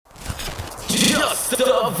The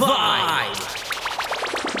vibe.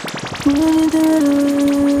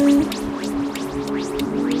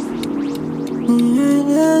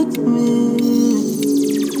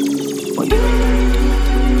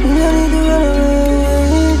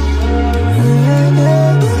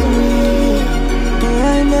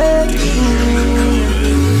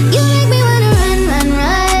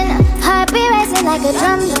 Like a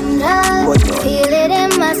drum, drum, drum. Feel it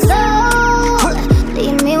in my soul.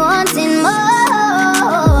 Leave me wanting more.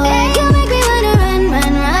 You make me wanna run,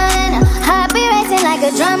 run, run. Heart be racing like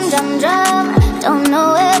a drum, drum, drum. Don't know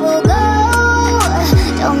where we'll go.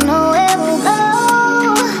 Don't know where we'll go.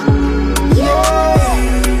 Yeah.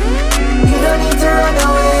 You don't need to run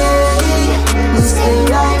away. Just stay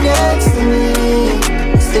right next to me.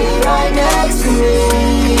 Stay right next to me.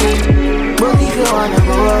 But if you wanna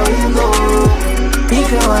go, you go. If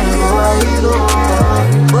you wanna go, you go.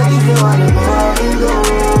 But if you wanna go, you go.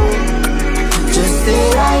 Just stay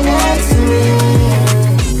right next to me.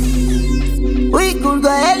 We could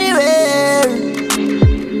go anywhere.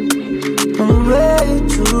 I'm ready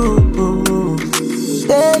to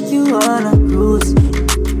take you on a cruise.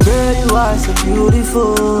 Girl, you are so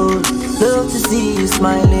beautiful. Love to see you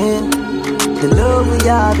smiling. The love we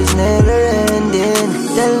have is never ending.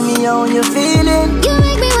 Tell me how you're feeling. You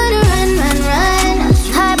make me wanna run, run, run.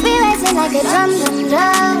 Heart be racing like a drum, drum,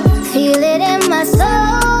 drum. Feel it in my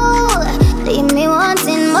soul. Leave me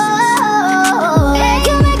wanting more.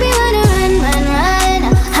 You make me wanna run, run, run.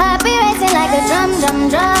 Heart be racing like a drum, drum,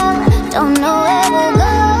 drum. Don't know where we'll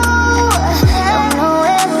go. Don't know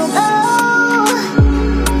where we'll go.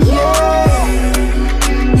 Yeah.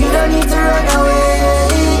 You don't need to run away.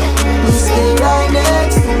 Stay right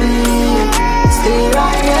next to me. Stay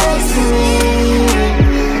right next to me.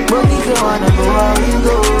 But if you wanna go, I will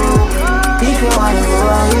go. If you wanna go,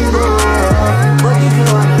 I will go. But if you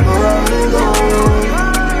wanna go, I will go.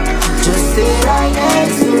 Just stay right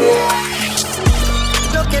next to me.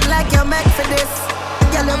 Looking like you're meant for this.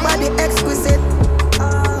 Girl, your body exquisite.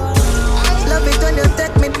 Love it when you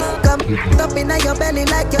take me. Come up in your belly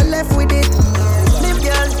like you're left with it. Live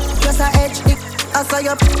girl, just a edge it. I saw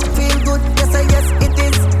you feel good. Yes, yes, it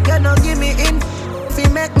is. You know, give me in. If you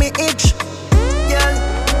make me itch. Girl.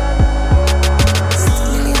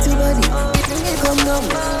 Little body. Come down.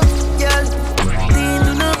 Girl. Lean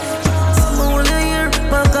to know. Someone wanna hear.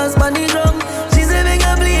 My cause money drum. She say, make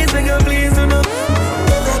her please, you know.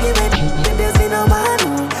 There's no man.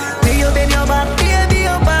 May you bend your back, baby,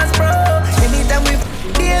 your pass, bro. Anytime we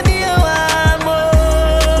baby, you want more.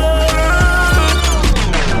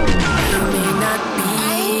 You may not be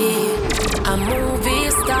a movie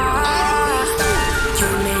star. You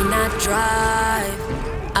may not drive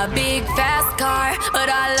a big fast car, but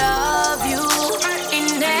I love you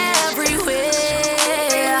in every way.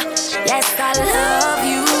 Yes, I love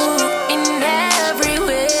you in every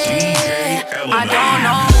way. I don't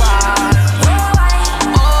know.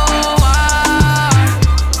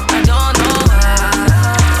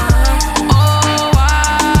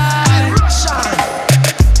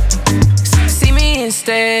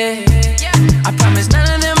 I promise none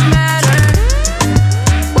of them matter.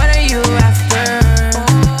 What are you after?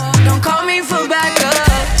 Don't call me for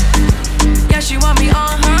backup. Yeah, she want me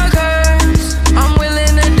on her curves. I'm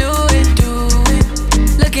willing to do it.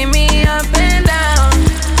 Look at me up and down.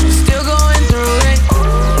 Still going through it.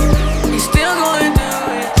 You're still going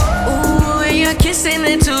through it. Ooh, and you're kissing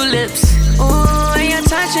the tulips. Ooh, and you're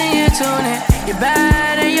touching your tunic. You're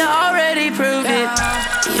bad and you already proved it.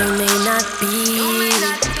 You may not be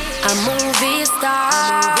a movie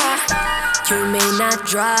star. You may not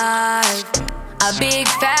drive a big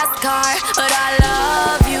fast car, but I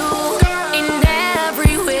love you in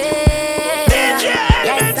every way.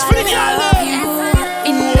 Yes, I love you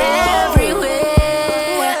in every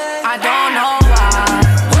way. I don't know why.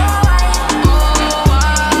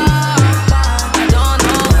 I don't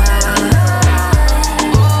know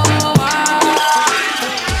why.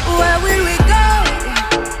 Where will we go?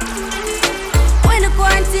 When the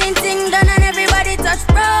quarantine thing done and everybody touch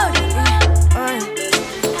road.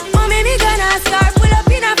 Oh, maybe gonna start, pull up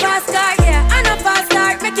in a fast car, yeah. I know fast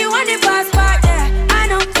start, make you want the fast part, yeah. I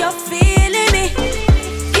know you're feeling me,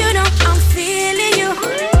 you know I'm feeling you.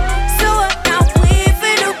 So what now we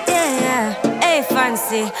feel do, yeah. Hey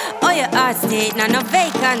fancy, oh your heart state, now no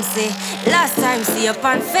vacancy. Last time see you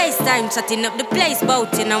on FaceTime, chatting up the place,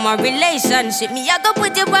 bout in our relationship. Me I go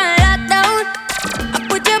put you on lockdown, I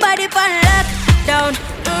put your body on lockdown.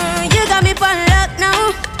 You got me on lock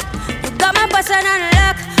now. You got my passion on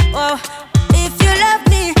lock. Oh, if you love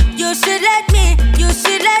me, you should let me. You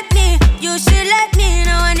should let me. You should let me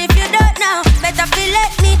know. And if you don't know, better feel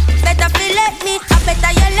let me. Better feel let me. I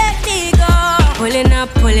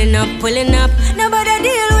pulling up. Nobody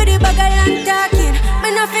deal with the bag of land talking. Me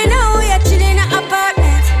nothing know we are chilling in an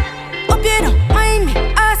apartment. Hope you don't mind me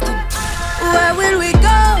asking, where will we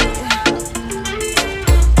go?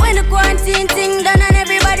 When the quarantine thing done and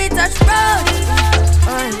everybody touch road.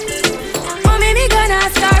 Mommy, me gonna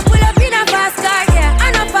start, pull up in a fast car, yeah.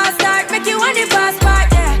 I know fast start, make you want the fast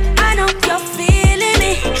part, yeah. I know you're feeling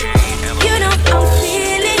me, you know I'm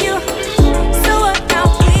feeling you. So what now,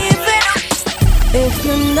 leave it. If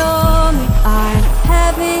you know me, I'm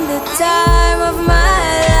having the time of my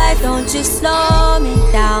life. Don't you slow me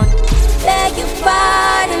down, beg you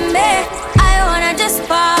pardon me. I wanna just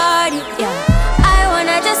party, yeah. I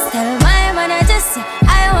wanna just tell my man, I just say,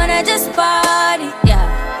 I wanna just party, yeah.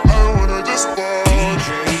 I wanna just party.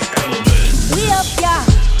 We up, yeah,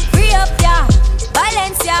 free up, yeah.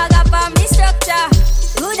 Balenciaga for me structure.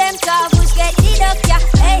 Do them carbush get lit up, yeah.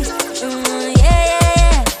 Hey, yeah, yeah,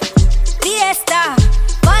 yeah. Fiesta,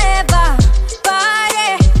 forever, party,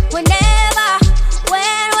 whenever,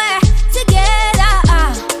 when we're together.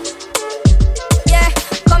 Yeah,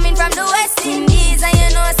 coming from the West Indies, and you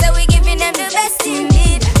know, so we giving them the best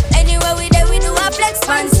indeed. Anywhere we there, we do a flex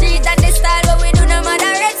on street, and the style what we do, no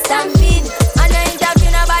matter red stampede. And I ain't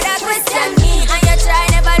talking about that question me, and you try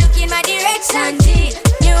never look in my direction, G.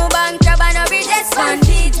 New bank job and no bridges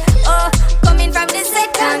funded. Oh, coming from the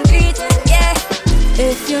set concrete, yeah.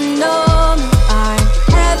 If you know me, I'm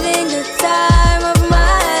having the time of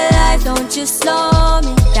my life. Don't you slow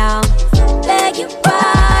me down, beg you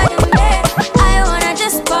pardon me. I wanna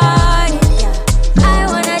just party, yeah. I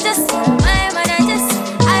wanna just, I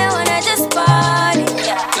wanna just party,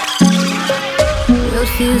 yeah. World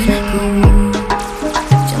feels like a war.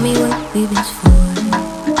 Tell me what we've been for.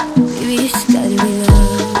 Baby, you just gotta be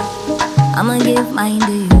love. I'ma give mine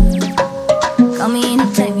to you. Call me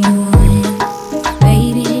anytime you want.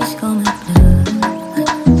 Baby, just call my bluff.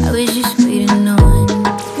 I was just waiting on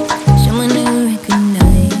someone to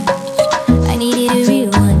recognize. I needed a real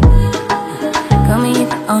one. Call me if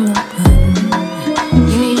you're on the run.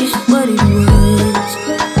 You knew just what it was.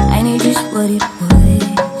 I knew just what it was.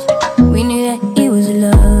 We knew that it was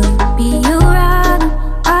love. Be you around.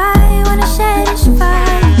 I wanna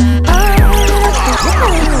satisfy.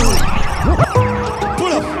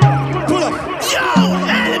 Pull up. Yo,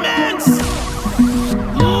 Elementz.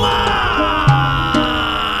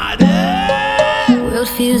 World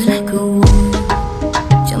feels like a war.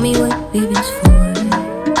 Tell me what we've been for.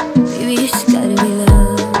 Baby, you just gotta be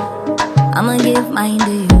love. I'ma give mine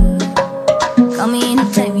to you. Call me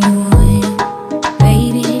anytime you want.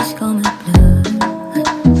 Baby, just call my bluff.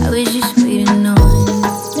 I was just waiting on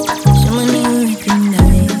someone you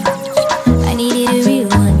recognize. I needed a real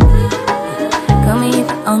one. Call me if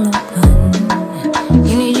you're on the run.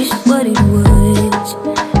 You knew just what it was.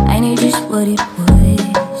 I knew just what it was.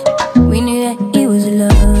 We knew that it was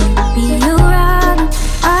love. Be you around.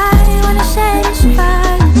 I wanna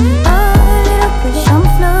satisfy. A little push, I'm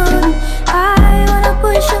floating. I wanna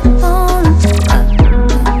push up on.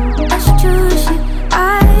 That's true shit. I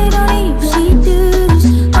don't usually do this.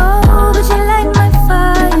 Oh, but you light my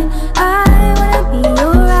fire. I wanna be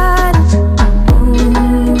your rider.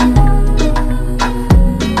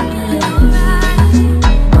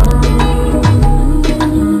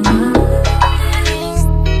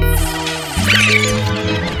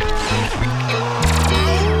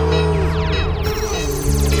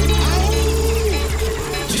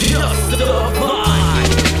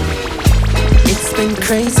 It's been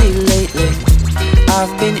crazy lately.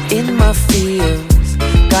 I've been in my feels.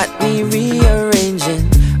 Got me rearranging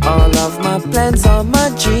all of my plans, all my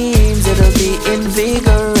dreams. It'll be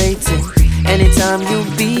invigorating anytime you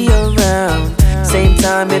be around. Same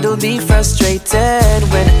time it'll be frustrated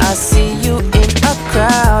when I see you in a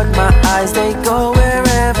crowd. My eyes, they go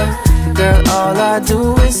wherever. Girl, all I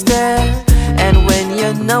do is stare. And when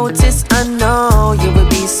you notice, I know you will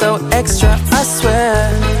be so extra, I swear.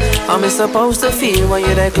 I'm supposed to feel when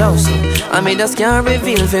you're that close. I mean, just can't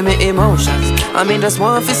reveal for me emotions. I mean, just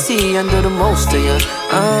want to see and do the most to you.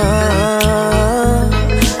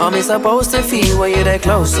 I'm supposed to feel when you're that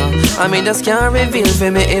close. I mean, just can't reveal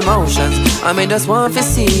for me emotions. I mean, just want to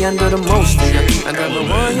see and do the most to you. And girl, I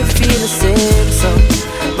want you feel the same, so.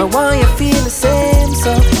 But want you feel the same,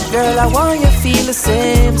 so. Girl, I want you feel the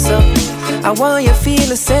same, so. I want you feel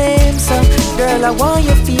the same, so. Girl, I want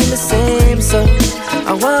you feel the same, so.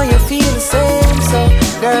 I want you feel the same, so.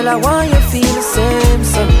 Girl, I want you feel the same,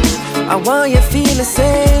 so. I want you feel the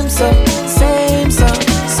same, so. Same, so.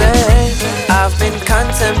 Same. I've been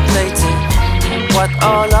contemplating what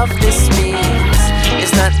all of this means.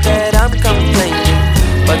 It's not that I'm complaining,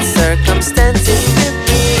 but circumstances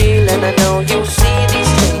reveal, and I know you see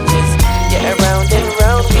these changes.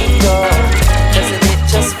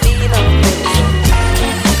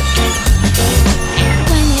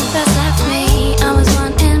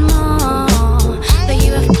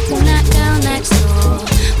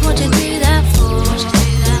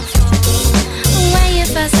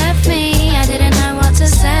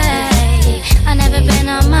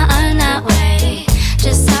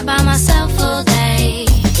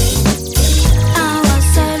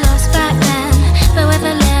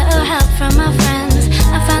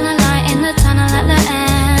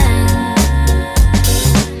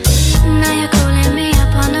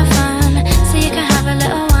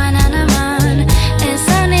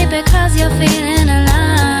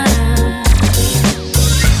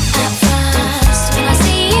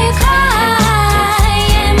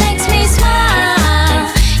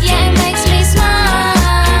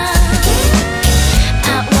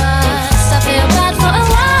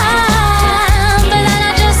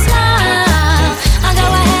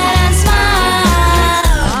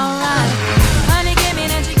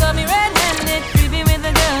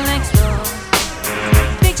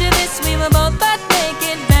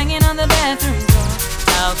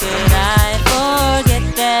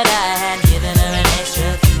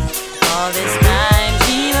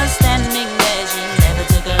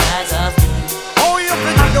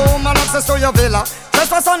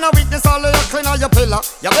 for son of weakness, all of you clean on your pillar.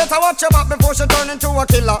 You better watch your back before she turn into a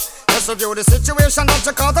killer. Let's review the situation that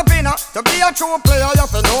you caught up in her. To be a true player, you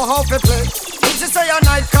have to know how to play. If she say a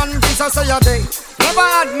night, convince her say a day. Never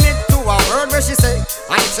admit to a word where she say.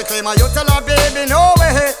 And if she claim her, you tell her, baby, no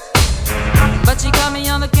way. But she caught me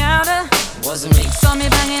on the counter. Wasn't me. Saw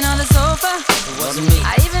me banging on the sofa. Wasn't me.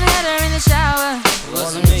 I even had her in the shower.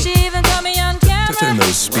 Wasn't me. She even caught me on camera. Turn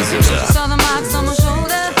those speakers up. Saw the marks on my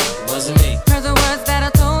shoulder. Wasn't me. Heard the words that I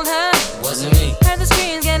told her. Wasn't me. Heard the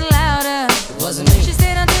screams getting louder. Wasn't me. She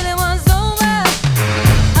stayed until it was over.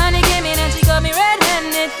 Honey came in and she got me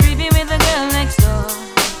red-handed, creepy with the girl next door.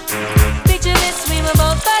 Picture this, we were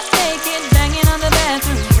both butt naked, banging on the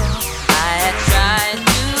bathroom floor. I had tried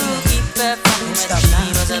to keep her from what she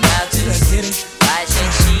was about to do. Why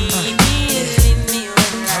should she believe me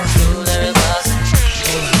when I told her it wasn't?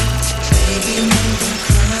 Baby, I'm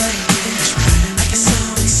crying. I get so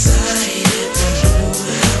excited. Don't know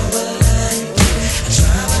how I like it. I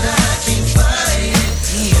try but I can't fight it.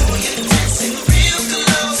 Oh, you're dancing real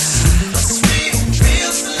close. It's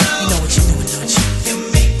real slow. You know what you're doing, don't you? You're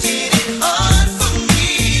making it hard for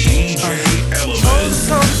me. DJ Elementz. All the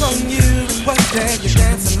songs on you, what day you're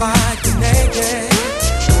dancing like you're naked.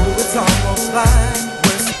 Ooh, it's almost like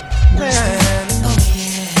we're friends. Oh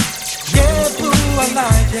yeah. Yeah, boo, I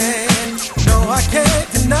like it. No, I can't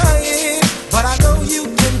deny it. But I know you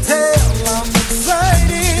can tell I'm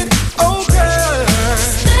excited. Oh, girl.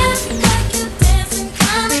 Like you're dancing,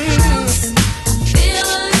 coming close. Feel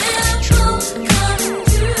a little pull coming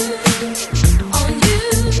through on you.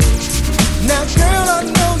 Now, girl, I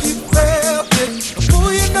know you felt it.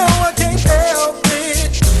 Before you know I can't help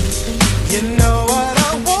it. You know what I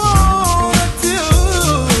wanna do.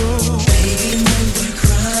 Baby, when we're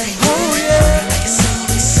crying. Oh, yeah. I get so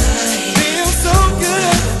excited. Feel so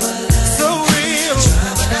good. So real. Try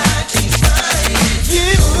but I can't fight it.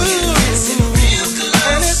 You. Real close.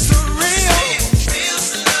 And it's for real. Real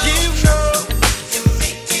slow. You know. You're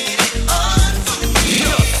making it hard for me.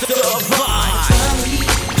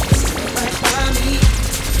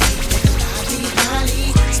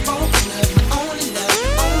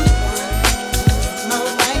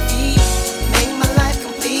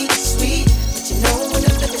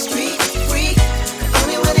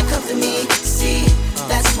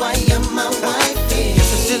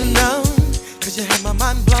 You had my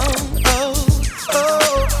mind blown, oh,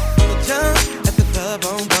 you jump at the club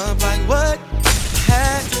on bump like what?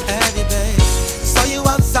 Have you, babe? Saw you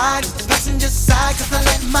outside, passenger side, 'cause I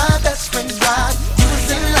let my best friends ride. You was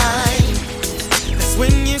in line, that's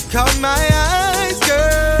when you caught my eyes,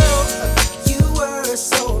 girl. You were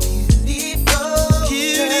so beautiful,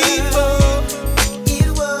 beautiful. It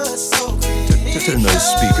was so great. Turn those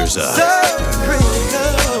speakers up. So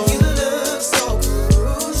critical. You look so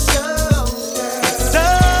crucial.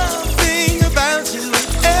 Something about you,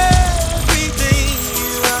 everything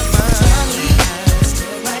you are mine.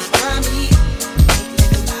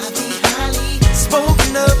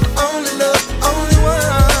 Spoken of, only love, only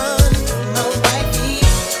one. Oh, wifey,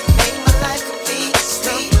 make my life complete.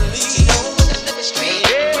 Sweet, you know when it's in the street.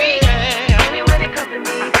 Only when it comes to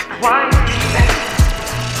me. Why?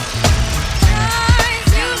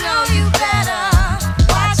 You know you better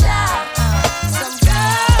watch out. Some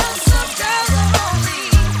girls are only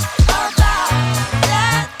about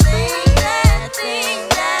that thing, that thing,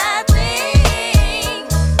 that thing,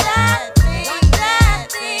 that thing, that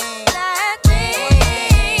thing, that thing.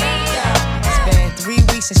 It's been 3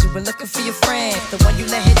 weeks since you were looking for your friend, the one you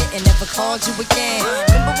let hit it and never called you again.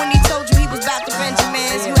 Remember when he told you he was about to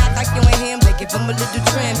Benjamins? You act like you ain't him, they give him a little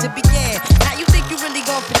trim to begin. Now you think you really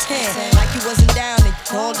gon' pretend like you wasn't down and you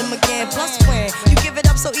called him again. Plus when you give it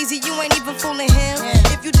up so easy, you ain't even fooling him.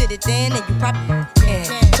 If you did it then you probably can.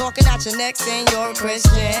 Talking out your neck saying you're a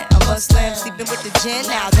Christian, a Muslim, sleeping with the gin.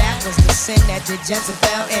 Now that was the sin that did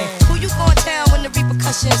Jezebel in. Who you gon' tell when the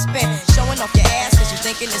repercussions spin? Showing off your ass 'cause you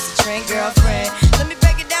thinking it's a trend, girlfriend. Let me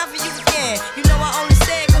break it down for you again. You know I only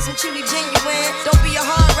say it 'cause I'm truly genuine. Don't be a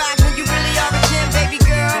hard rock when you really are a gem, baby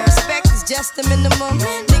girl. Respect is just the minimum.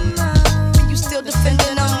 Nigga, you still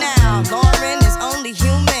defending them now. Lauren is only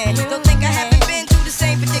human. Don't think I haven't been through the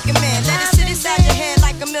same predicament. Let it sit inside your head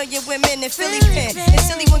like a million women in Philly pen. It's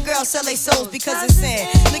silly when girls sell their souls because it's sin.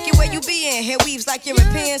 Look at where you be in. Hair weaves like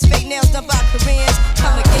Europeans. Fake nails done by Koreans.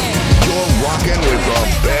 Come again. You're rocking with the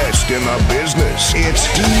best in the business. It's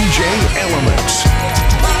DJ Elementz.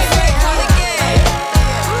 Come again.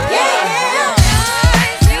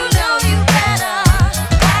 You know you better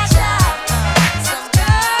watch out. Some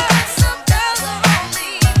girls are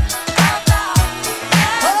only about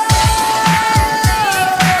that thing,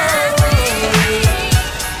 that thing.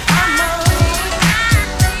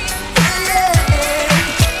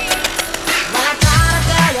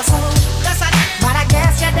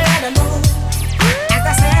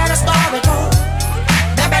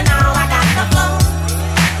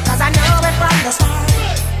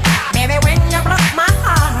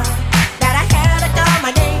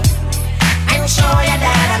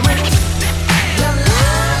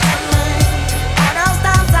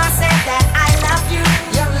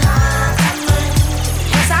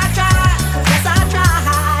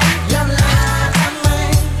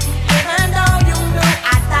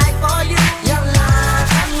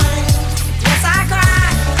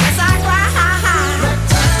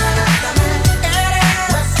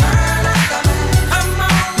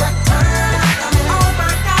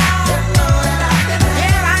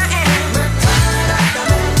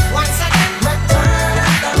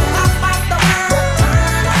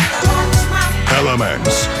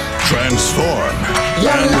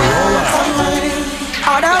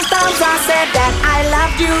 times I said that I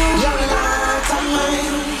loved you.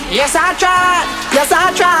 Yes, I tried. Yes,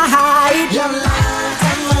 I tried.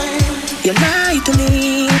 You lied to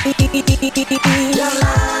me.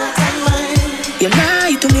 You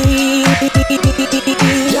lied to me.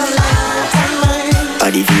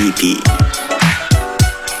 Body VP.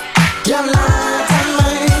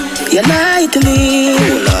 You lied to me.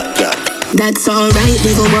 That's alright,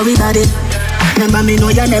 we gon' worry about it. Remember me know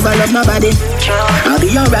you never love nobody. I'll be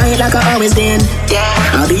alright like I always been.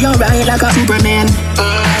 I'll be alright like a Superman.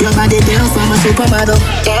 Your body built from a supermodel.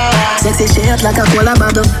 Sexy shape like a cola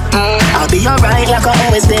bottle. I'll be alright like I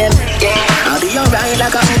always been. I'll be alright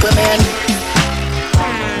like a Superman.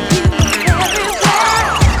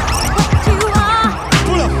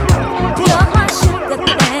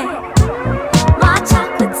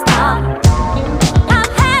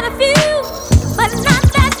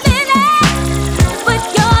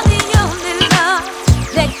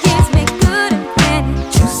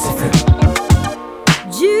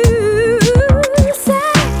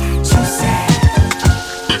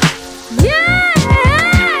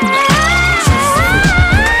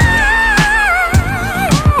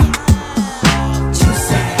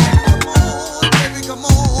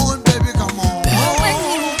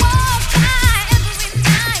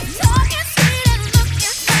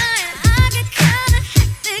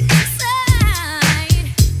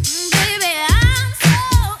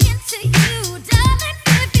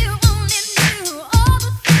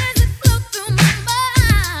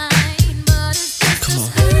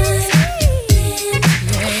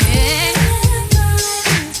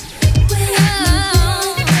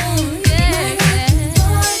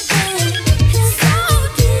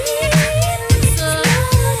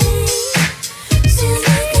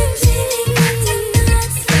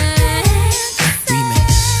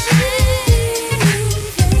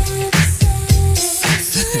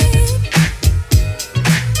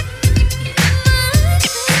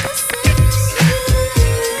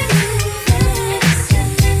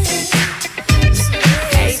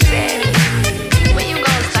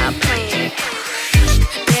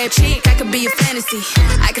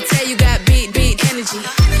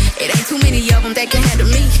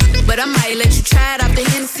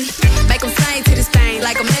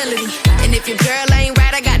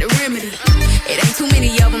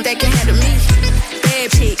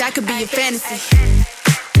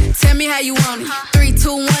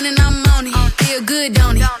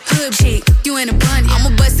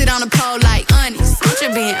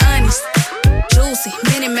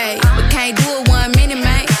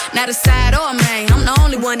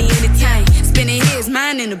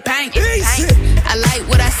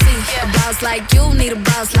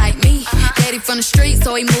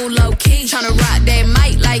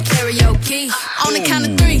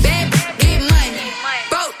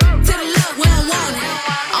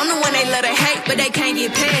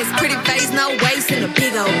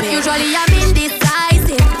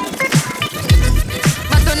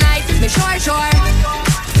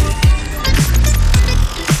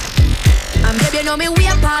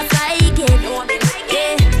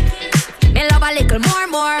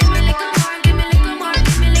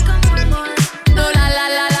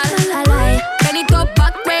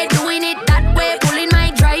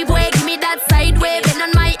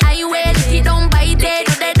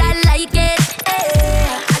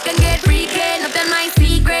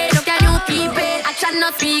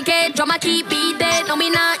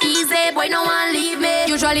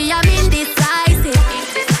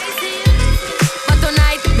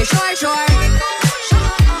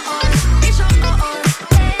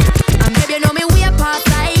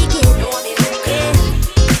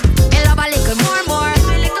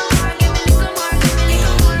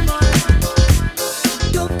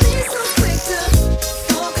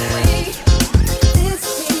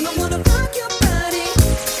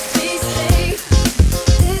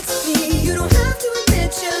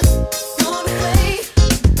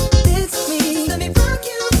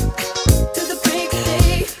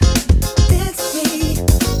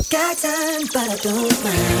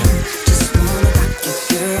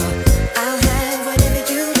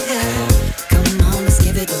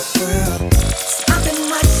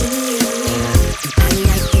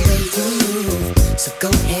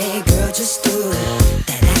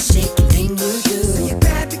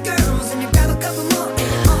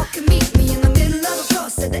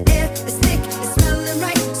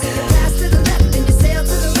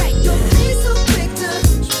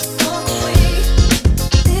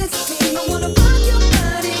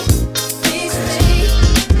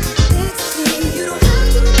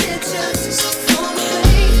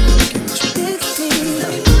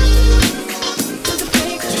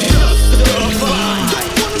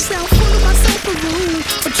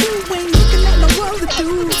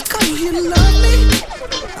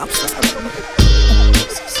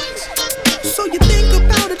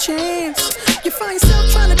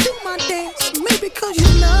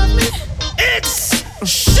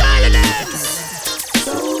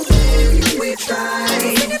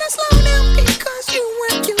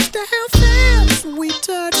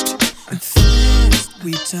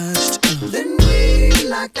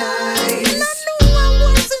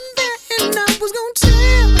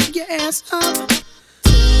 ass up.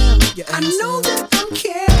 I know that I'm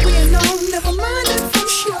carrying on. Never mind if I'm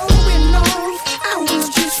showing off. I was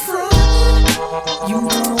just front. You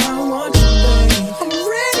know I want you, babe. I'm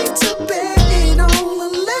ready to bet it on,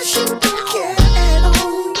 unless you don't care at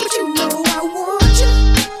all. But you know I want you.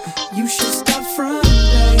 You should stop fronting,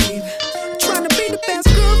 babe. Trying to be the best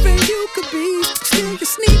girlfriend you could be. Still you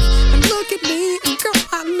sneak and look at me, and girl,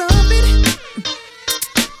 I love it.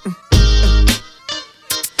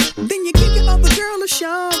 Then you give your other girl a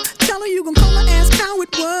shove. Tell her you gon' call her, ask how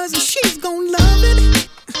it was, and she's gon' love it.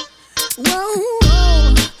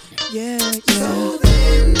 Whoa, yeah. So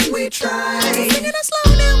then we tried. Singing it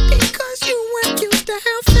slow down because you weren't used to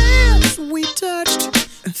how fast we touched.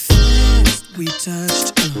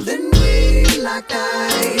 Then we locked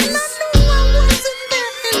eyes. And I knew I wasn't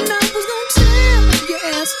there, and I was gon' tear your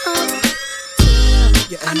ass up.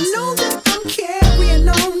 I know that I'm carrying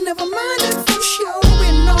on. Never mind if I'm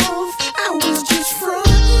showing off. I was just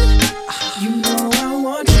frontin'. You know I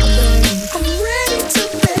want you, babe. I'm ready to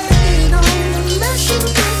bet it on, unless you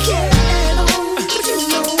don't care at all. But you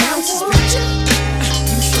know I want you.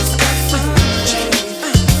 You should stop frontin'.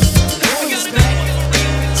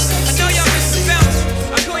 I know y'all miss the bounce.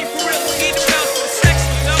 I'm going for real. We need the bounce for the sex,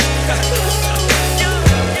 you know.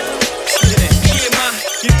 Yeah, ma,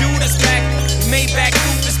 your dude is back. Maybach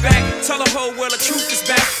roof is back. Tell the whole world the truth is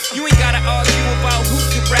back. You ain't gotta argue about who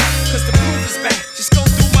can rap, cause the proof is back. Just go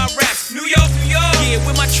through my raps. New York, New York. Yeah,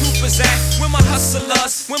 where my troopers at? Where my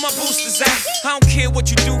hustlers? Where my boosters at? I don't care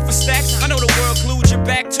what you do for stacks. I know the world glued your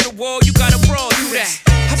back to the wall. You gotta brawl through that.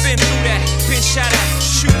 I've been through that. Been shot at.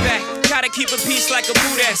 Shoot back. Gotta keep a peace like a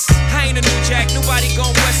boot ass. I ain't a new jack. Nobody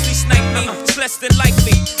gon' Wesley snipe me. It's less than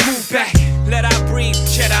likely. Move back. Let I breathe.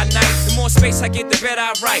 Jedi Knight. The more space I get, the better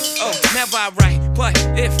I write. Oh, never I write. But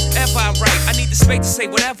if ever I write, I need the space to say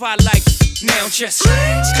whatever I like. Now just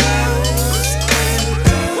change clothes.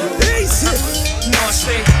 No, I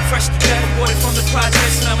stay fresh to death, water from the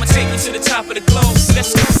projects, and I'ma take you to the top of the globe.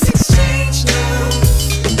 Let's go. Exchange now.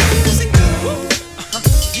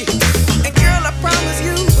 Yeah. And girl, I promise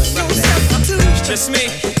you, no substitute. Just me.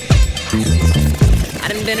 I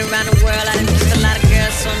done been around the world, I done kissed a lot of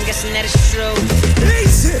girls, so I'm guessing that it's true.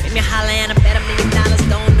 Make me holler and I bet $1 million.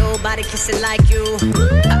 Don't nobody kiss it like you.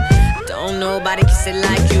 Don't nobody kiss it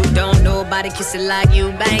like you. Don't nobody kiss it like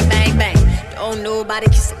you. Bang, bang, bang. Don't nobody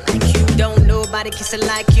kiss it like you. Don't nobody kiss it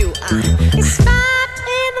like you. It's 5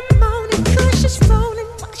 in the morning, kush is rolling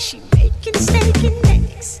while she making steak and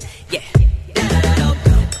eggs. Yeah. No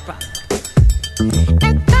problem. At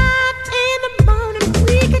 5 in the morning,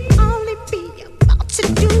 we can only be about to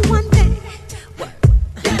do one thing. What?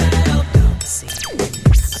 See, so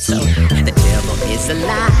the devil is a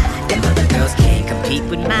lie. Them other girls can't compete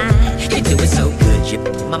with mine. You do it so good, you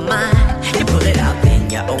put my mind. You pull it out, then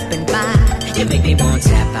you open wide. You make me want to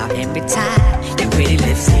tap out every time. Your pretty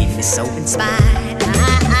lips leave me so inspired. I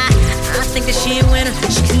think that she a winner.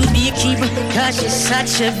 She could be a keeper, cause she's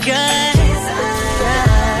such a good kisser.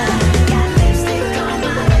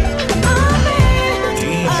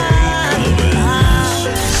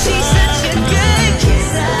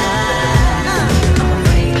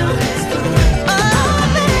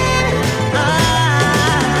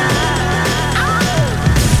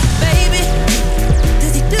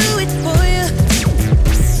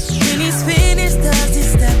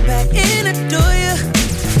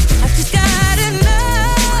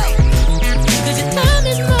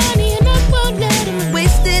 Money and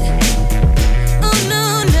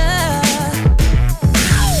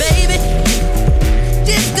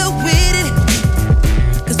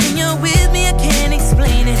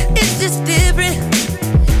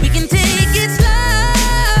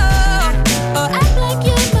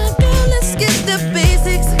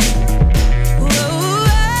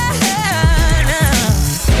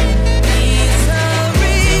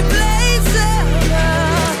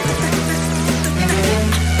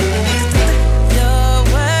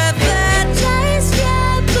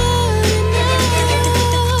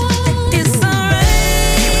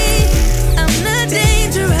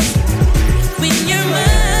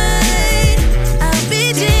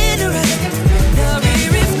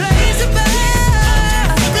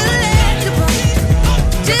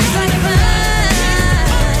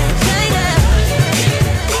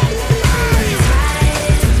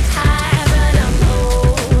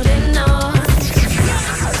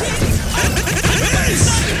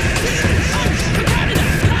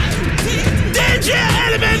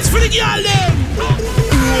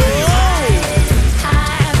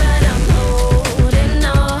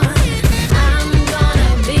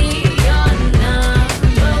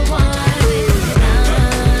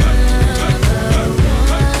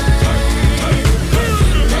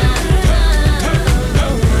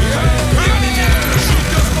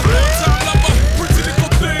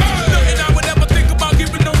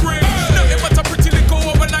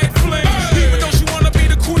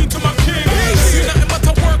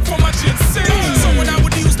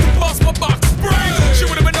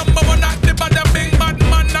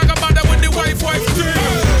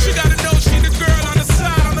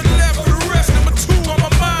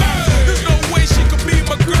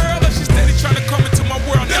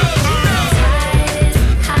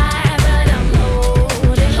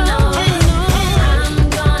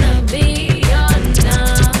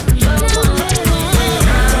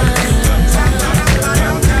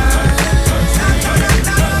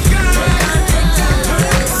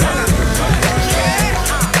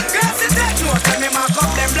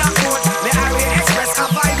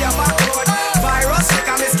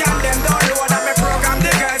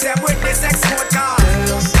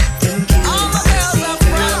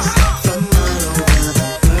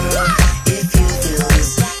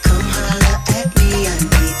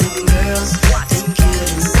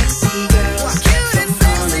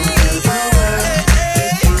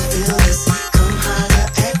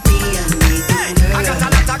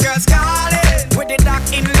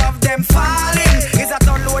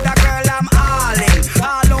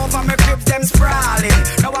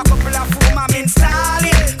darling. Now a couple of fool I'm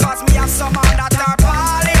installing. Cause me have some on that are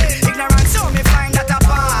balling. Ignorant so me find that a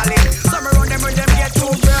balling. Some run them when them get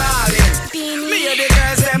too brawling. Me and the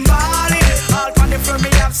girls them balling. All on the floor me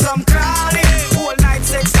have some crawling. Whole night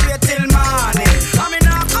sex straight till morning. I mean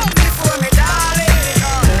now come before me darling.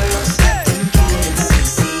 Girls getting cute,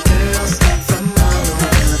 sexy girls from all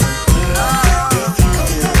over the world. If you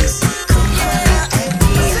curious, come holler at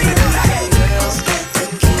me. Girls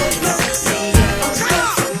getting cute, sexy girls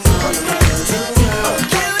from all over the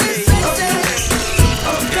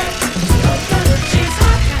world. She's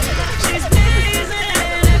hot, she's blazing,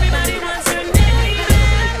 everybody wants her name.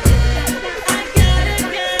 I gotta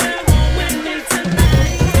get her home with me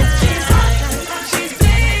tonight. She's hot, she's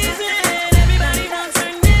blazing, everybody wants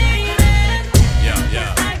her name. Yeah,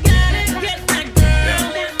 yeah. I gotta get that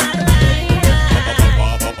girl in my life.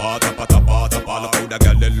 How the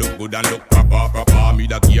girl they look good and look proper. Me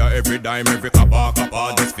da give her every dime, every copper.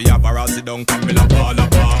 Just for have her sit down, come me la pa.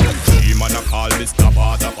 She man a call this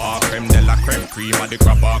tapa. Creme de la creme, cream of the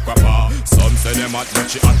crapper. Some say them hot, but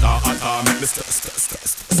she hotter. Make me stutter.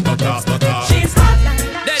 She's hot,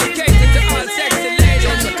 Dedicated to all sexy ladies.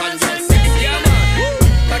 Yeah man,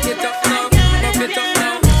 back it up now, pump it up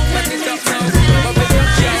now, back it up now, pump it up.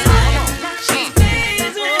 she's hot, she's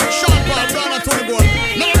blazing. Short ball, brown and Tony Gold.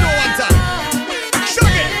 Now go one time.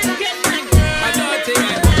 Shug it. Get that girl. I know it is.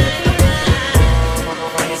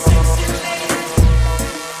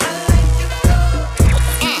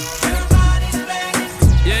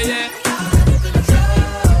 Yeah.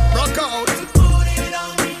 Rock out.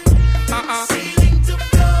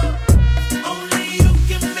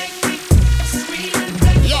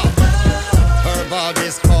 Yeah. Her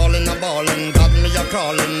body's calling a ballin', got me a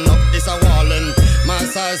crawling up this a wallin'. My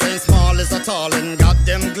size ain't small, it's a tallin'. Got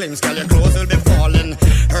them glimpse, girl, your clothes will be falling.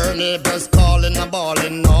 Her neighbors calling a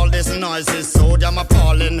ballin'. All this noise is so damn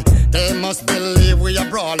appalling. They must believe we are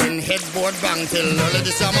brawling. Headboard bang till early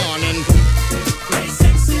this morning.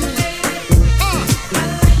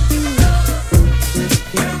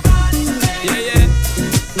 Yeah.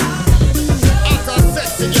 After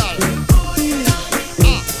sexy girl.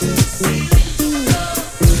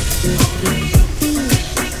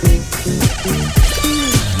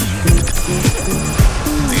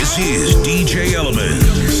 This is DJ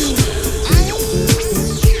Elementz.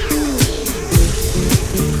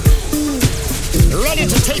 Ready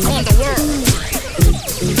to take on the world.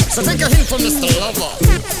 So take a hint from Mr. Lover.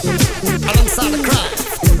 Alongside the crowd.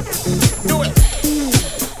 Do it.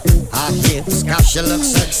 Hot hips, gosh, you look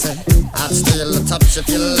sexy. I'd steal a touch if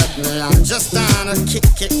you let me. I'm just down to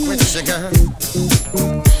kick it with you, girl.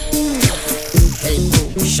 Hey,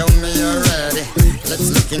 boo, show me you're ready. Lips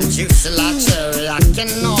looking juicy like cherry. I can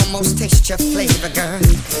almost taste your flavor, girl.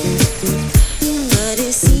 But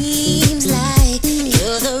it seems like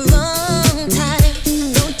you're the wrong type.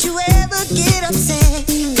 Don't you ever get upset.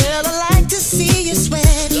 Girl, I like to see you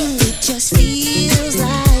sweat. It just feels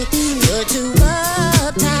like you're too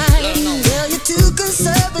uptight. Girl, you're too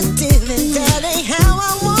conservative, and that ain't how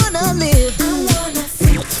I wanna live. I want a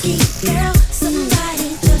freaky girl,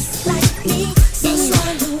 somebody just like me,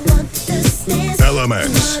 someone who understands.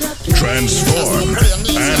 Elementz. Transform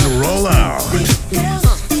and roll out. Girls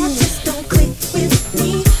that just don't click with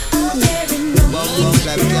me. Oh, there and no.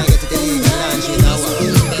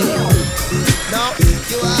 Now,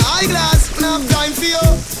 you are high glass, when I have time for you.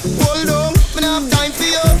 Hold on, when I have time for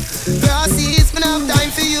you. Glasses, when I have time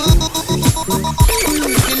for you.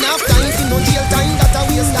 Enough time for no jail time, that a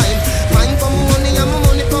waste time. Mine for my money and my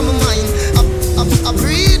money for my mind. I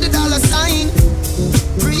breathe the dollar sign.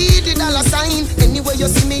 Breathe the dollar sign. Anywhere you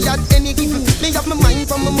see me at any given, me have my mind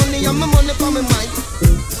for my money and my money for my mind.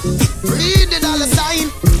 Breathe the dollar sign.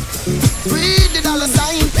 Breathe the dollar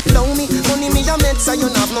sign. Blow me, money me a med, so you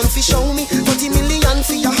have none fi show me. 40 million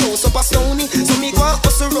for your house up a stony. So me go and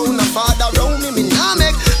hustle round a father round me. Me nah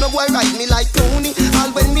make no boy ride me like Tony.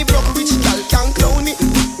 All when me broke rich gal can clone me.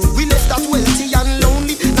 We left that wealthy and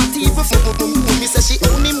lonely. Not even when me say she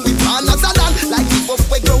own him. We born as a land like if up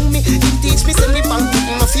we grow me. He teach me say me bank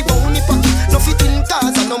no fi bony pot, no fi tin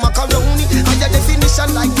cars and no macaroni. Higher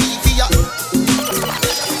definition like PVR.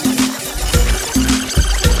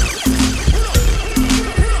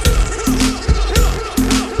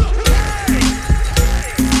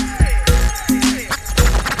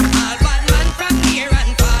 Bad man from near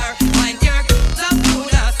and far, find your up to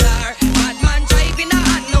the star. Bad man driving a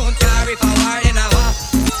hand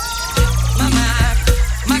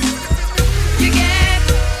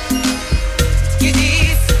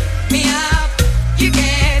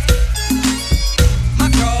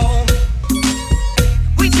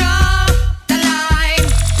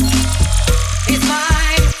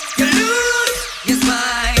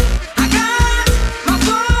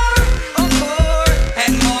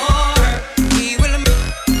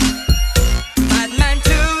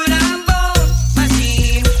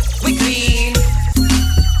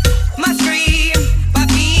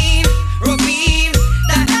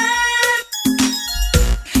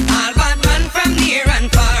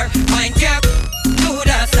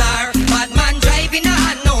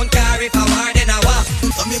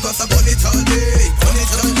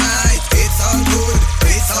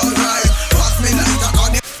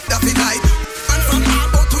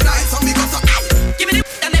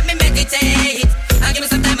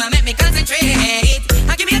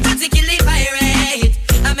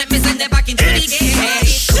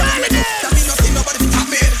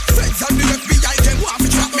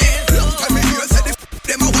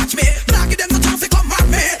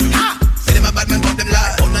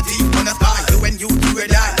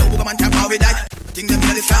them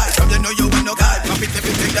in the sky. From you know you want no guy. Come pick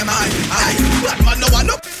them high. Black man no one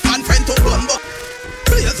up. Man friend to bumbo.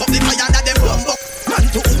 Blaze up the fire that them bumbo. Man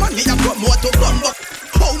to woman me a promote to bumbo.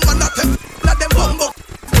 How man not them bumbo.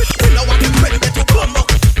 We know what them friend get to bumbo.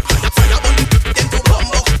 Fire on them to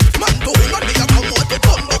bumbo. Man to woman me a promote to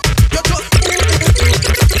bumbo.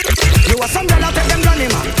 You are some girl out of them gunny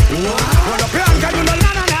man. Hold up your hand 'cause you know na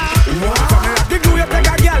na na. Come here, the glue you take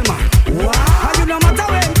a girl man. And you no matter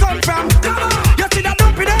where you come from. You see that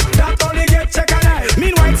dump in it? That only get check and eye.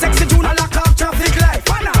 Meanwhile, sexy tune a lock up traffic light.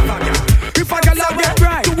 Why not a girl? If a girl a get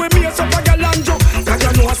right, do we mess up a girl and joke? 'Cause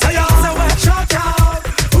you know say ya. So we shout out,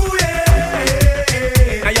 ooh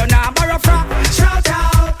yeah. And you nah borrow from. Shout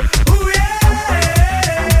out, ooh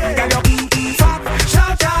yeah. Girl you fat.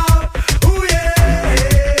 Shout out, ooh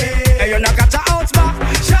yeah. And you nah got your outs back.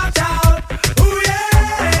 Shout out, ooh yeah.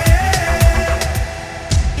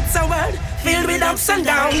 It's a world filled with ups and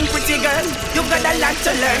downs. Pretty girl, you've got a lot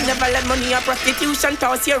to learn. Never let money or prostitution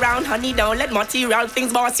toss you around. Honey, don't let material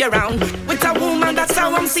things boss you around. With a woman, that's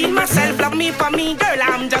how I'm seeing myself. Love me for me, girl,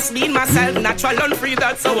 I'm just being myself. Natural and free,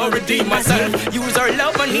 that's how I redeem myself. Use her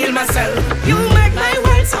love and heal myself. You make my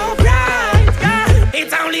world so bright, girl.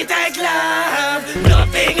 It only takes love.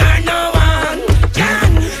 Nothing or no one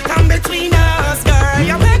can come between us, girl.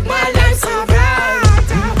 You make my life so bright.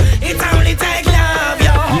 It only takes love,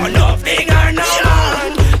 yo. Nothing or no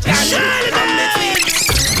one can come between.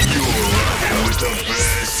 With the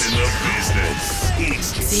best in the business. It's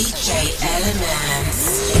DJ Elementz.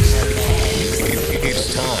 It's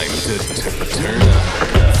time to turn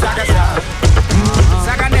up. Saga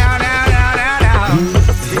now.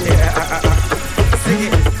 Yeah. Sing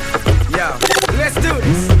it. Yo, let's do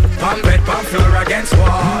this. Pump bed, pump floor against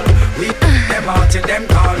wall. We them out till them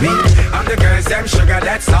call me. I'm the girls, them sugar,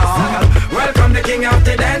 that's all. Welcome the king of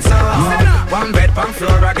the dance hall. One bed, pump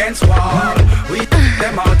floor against wall. We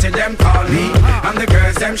them out till them call me. I'm the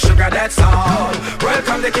girls, them sugar, that's all.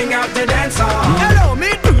 Welcome the king of the dance hall. Hello, me.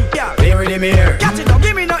 Yeah, clear the mirror. Got it, don't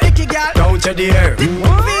give me no icky gal. Don't you dare.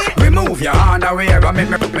 Remove your underwear and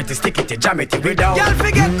make me to stick it to jam it without. Y'all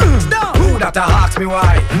forget who that ask me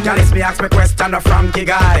why? Y'all me ask me question a Frankie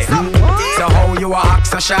guy. So how you a act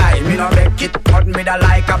so shy? Me no make it, but me da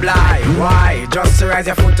like a blind. Why? Just to raise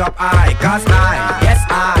your foot up high. 'Cause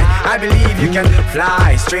I believe you can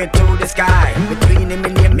fly straight to the sky. Between him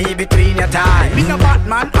and me, between your tie. Me no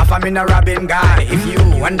Batman, half a me no Robin guy. If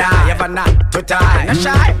you and I ever not to tie, no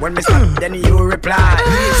shy. When me stop, then you reply.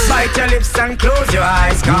 Bite your lips and close your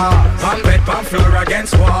eyes, 'cause pump bed, pump floor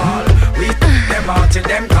against wall. We them out till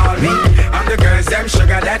them call me. I'm the girls, them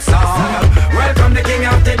sugar, that's all. Welcome the king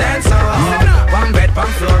of the dance hall. One bed,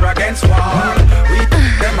 pump floor against wall. We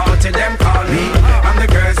them out till them call me. I'm the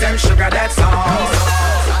girls, them sugar, that's all.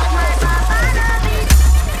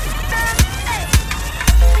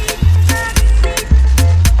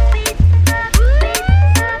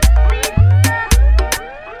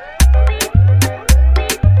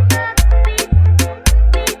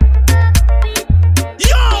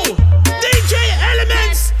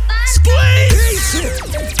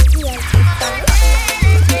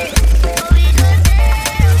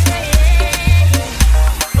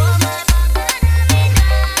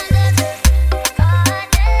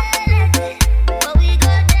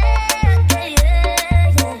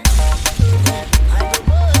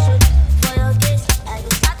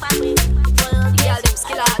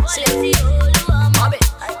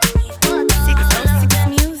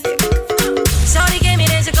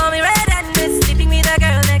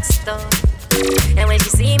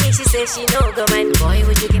 She no go mind, boy,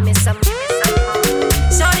 would you give me some?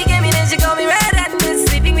 Shorty gave me, then she called me red and been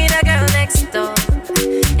sleeping with a girl next door.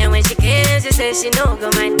 And when she came, she said she no go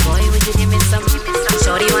mind, boy, would you give me some?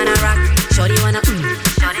 Shorty wanna rock, shorty wanna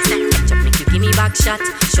Shorty said, catch up, make you give me back shot.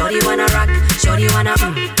 Shorty wanna rock, shorty wanna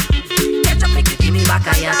catch up, make you give me back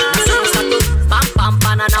a yacht. Pam pam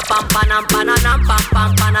banana pam panam banana pam pam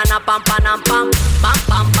banana pam panam pam pam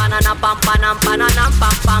pam banana pam panam banana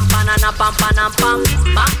pam pam banana pam panam pam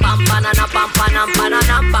pam pam banana pam panam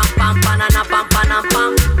banana pam pam banana pam panam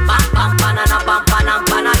pam pam pam banana pam panam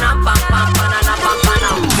banana pam pam banana pam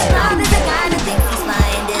panam. Love is the guy that thinks he's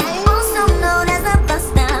minded, also known as a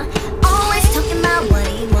buster. Always talking about what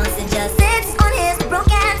he wants and just sits on his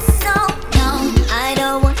broken soul. No, I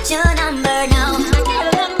don't want your number, no.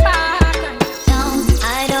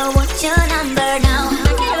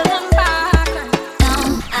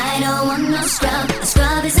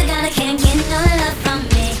 Scrub is a guy that can't get no love from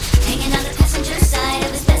me. Hanging on the passenger side.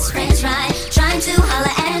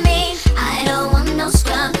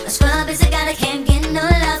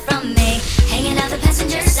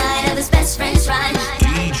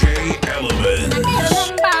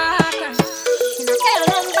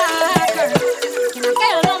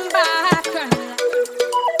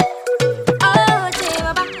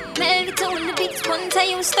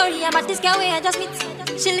 just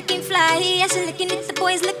meet. She looking fly, yeah, she looking at the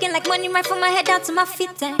boys looking like money right from my head down to my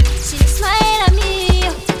feet. And she smile at me,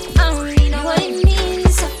 I don't really know what it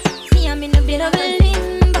means. Me, I'm in a bit of a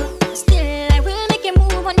limbo. Still, I will make a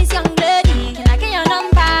move on this young lady. Can I get your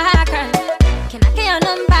number, girl? Can I get your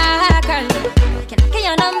number, girl? Can I get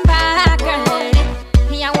your number, girl?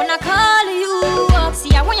 Me, I wanna call you up.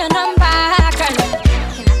 See, I want your number, girl.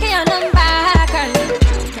 Can I get your number, girl?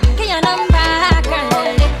 Can I get your number,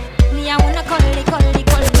 girl? Me, I wanna call it, call it,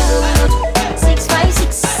 call it.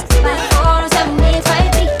 656 547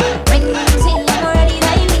 853. Ring, see, I'm already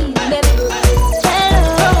dialing, baby. Hello,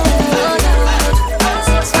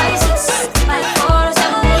 656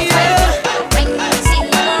 547 853. Ring, see,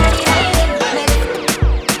 I'm already dialing, baby.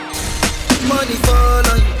 Money fall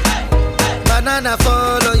on you, banana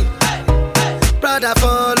fall on you, Prada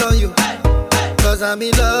fall on you, cause I'm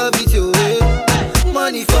in love with you.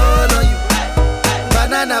 Money fall on you,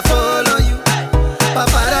 banana fall on you,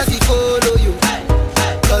 paparazzi follow you,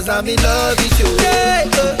 cause I'm in love with you. Yeah,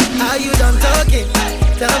 are you done talking?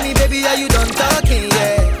 Tell me, baby, are you done talking?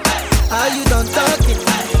 Yeah, are you done talking?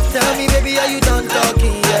 Tell me, baby, are you done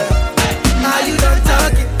talking? Yeah, are you done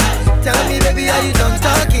talking? Tell me, baby, are you done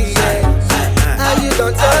talking? Yeah, are you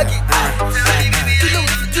done talking? Tell me, baby, are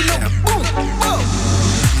you done talking?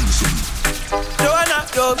 Joanna,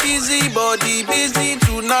 your busy body busy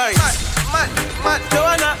tonight.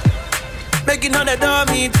 Joanna, making all the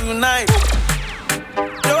dummy tonight.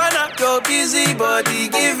 Joanna, your busy body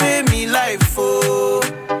giving me life, oh,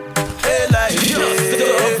 hey life,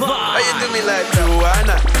 hey. How you do me like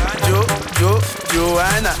Joanna,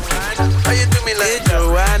 Joanna? How you do me like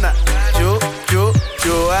Joanna,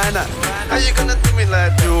 Joanna? How you gonna do me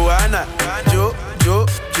like Joanna,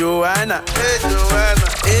 Joanna?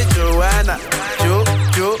 Hey Joanna,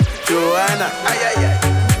 Joanna? Ay ay ay.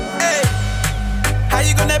 Hey, how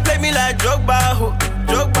you gonna play me like Drogba, ho?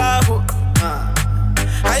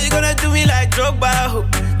 How you gonna do me like Drogba, ho?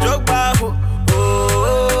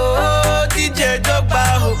 Oh, DJ Drogba,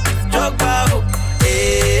 ho?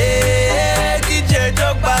 Hey, DJ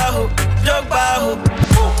Drogba, ho?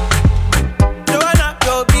 Joanna,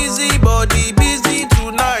 your busy body busy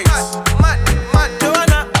tonight.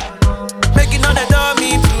 Joanna, making all the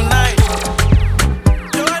dummy tonight.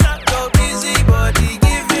 Joanna, your busy body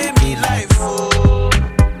giving me life, oh,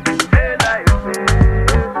 hey life, hey.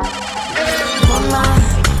 Woman,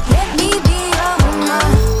 let me be your woman.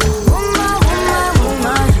 Woman, woman,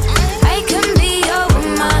 woman. I can be your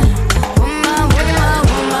woman. Woman, woman,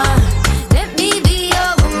 woman. Let me be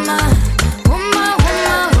your woman. Woman,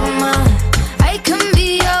 woman, woman. I can be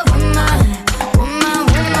your woman. Woman,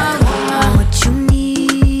 woman, woman. What you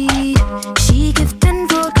need? She give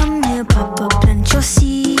tenfold. Come here, Papa, plant your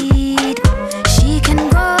seed. She can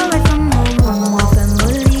grow right from home, our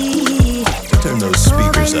family. Turn those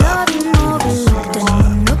speakers up.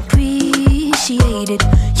 Appreciated,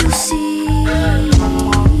 you see,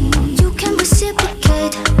 you can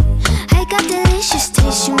reciprocate. I got delicious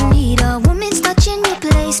taste. You need a woman's touch in your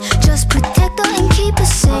place. Just protect her and keep her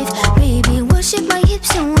safe. Baby, worship my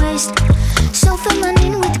hips and waist. So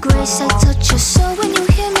feminine with grace. I touch your soul when you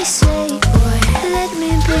hear me say, boy, let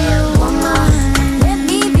me be your woman. Let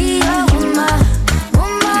me be your woman.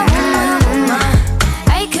 Woman, woman, woman.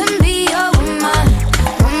 I can be your woman.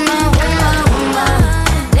 Woman, woman, woman.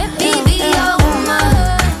 Let me be your woman.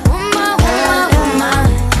 Woman, woman, woman.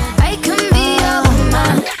 I can be your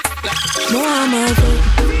woman. Muhammad,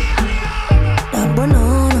 that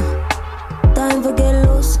banana. Time for get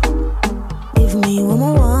loose. Give me what I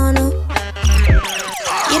wanna.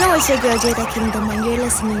 You know it's your girl Jada Kingdom and you're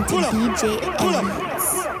listening to DJ Elementz.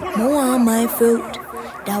 More on my fruit,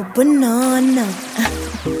 that banana.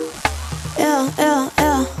 Yeah, yeah,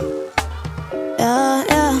 yeah. Yeah,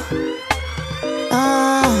 yeah.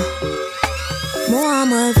 More on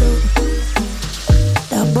my fruit,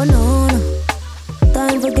 that banana.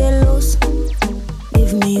 Time for get loose.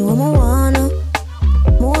 Give me what I wanna.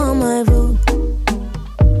 More on my fruit,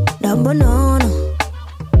 that banana.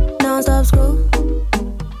 Now stop screw.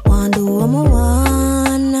 Wanna do what I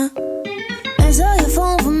wanna. Answer your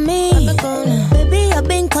phone for me. Baby, I've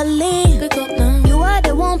been calling. You are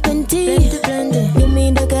the one plenty. Give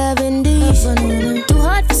me the Cavendish. Too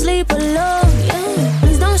hard to sleep alone.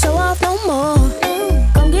 Please don't show off no more.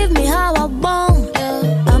 Come give me how I want.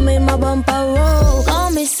 I'm in my bumper roll.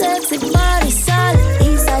 Call me sexy body solid.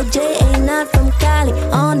 Eastside J ain't not from Cali.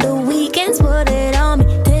 On the weekends, put it on me.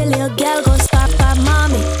 Tell your gal go stop by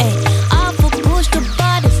mommy. Ay, I'll push the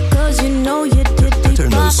bodies, cause you know you did be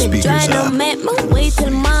poppin'. Try to make my way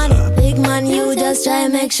till morning. Big man, you just try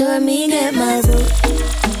and make sure me get my root.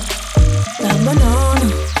 That banana.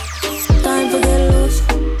 Time forget loose.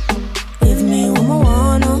 Give me what I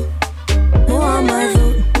wanna. More on my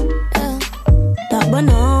food. That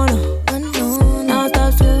banana. Now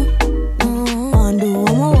stop too. Undo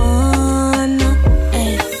what I wanna.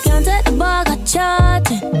 Hey, can't take the bug, I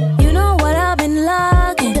chatting. You know what I've been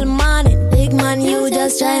locking till morning. Big man, you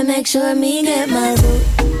just try and make sure me get my food.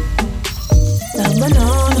 That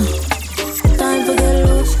banana.